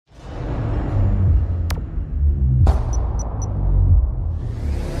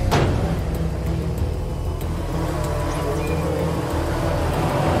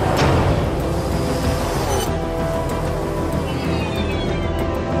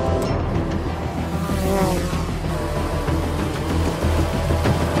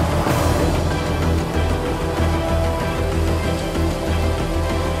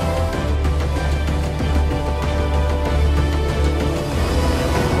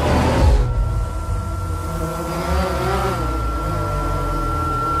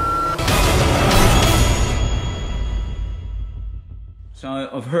So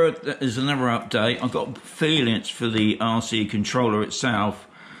I've heard that there's another update. I've got a feeling it's for the RC controller itself.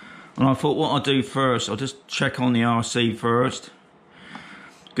 And I thought what I'll do first, I'll just check on the RC first.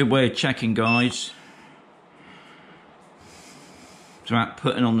 Good way of checking, guys. It's about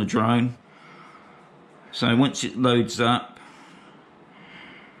putting on the drone. So once it loads up,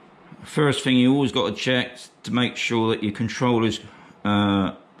 first thing you always got to check to make sure that your controller's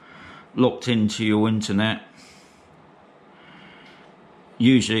locked into your internet.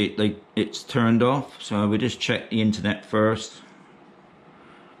 Usually it's turned off, so we just check the internet first.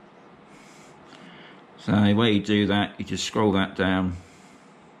 So the way you do that, you just scroll that down.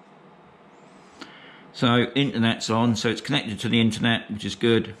 So internet's on, so it's connected to the internet, which is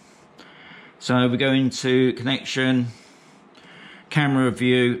good. So we go into connection, camera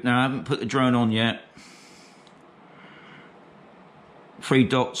view. Now I haven't put the drone on yet. 3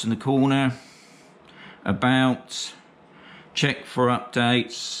 dots in the corner, about, check for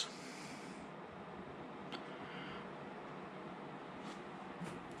updates.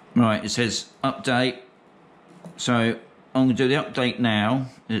 Right, it says update. So I'm going to do the update now.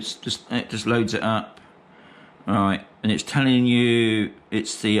 It just loads it up. Right, and it's telling you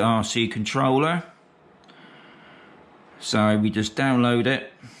it's the RC controller. So we just download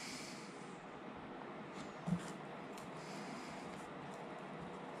it.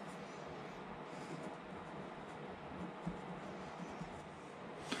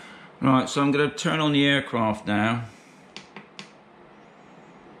 Right, so I'm going to turn on the aircraft now.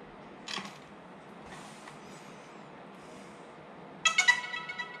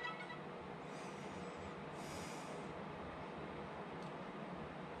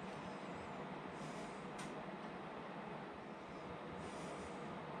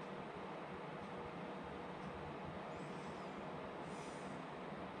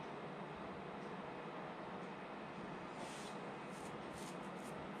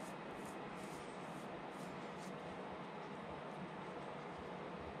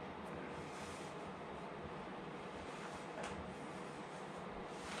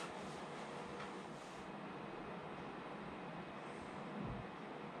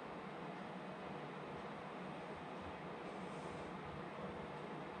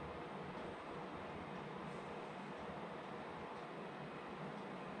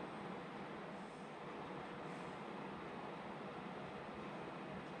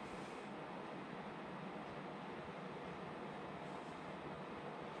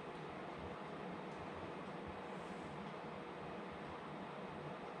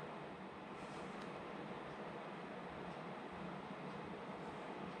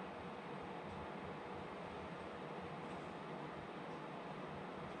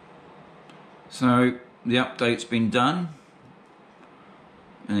 So the update's been done,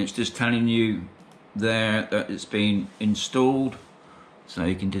 and it's just telling you there that it's been installed, so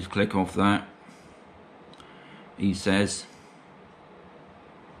you can just click off that. He says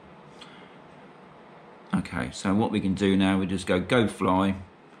okay, so what we can do now, we just go fly.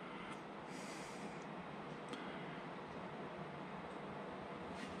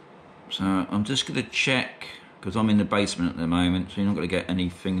 So I'm just going to check, because I'm in the basement at the moment, so you're not going to get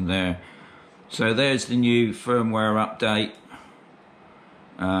anything there. So there's the new firmware update.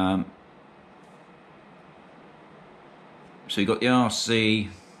 So you've got the RC,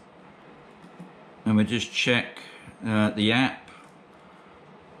 and we just check the app,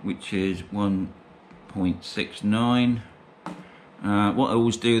 which is 1.69. What I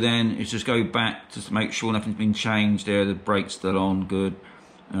always do then is just go back just to make sure nothing's been changed there. The brake's still on, good.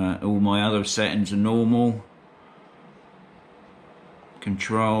 All my other settings are normal.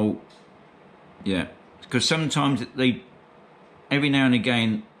 Control. Yeah, because sometimes every now and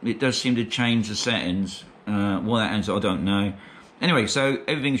again, it does seem to change the settings. Why that is, I don't know. Anyway, so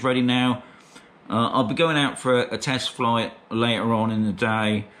everything's ready now. I'll be going out for a test flight later on in the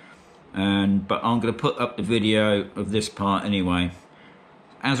day, but I'm going to put up the video of this part anyway.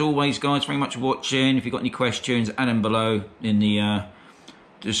 As always, guys, very much for watching. If you've got any questions, add them below in the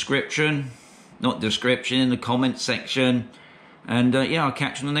description. Not description, in the comment section. And yeah, I'll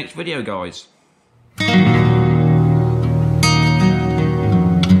catch you in the next video, guys.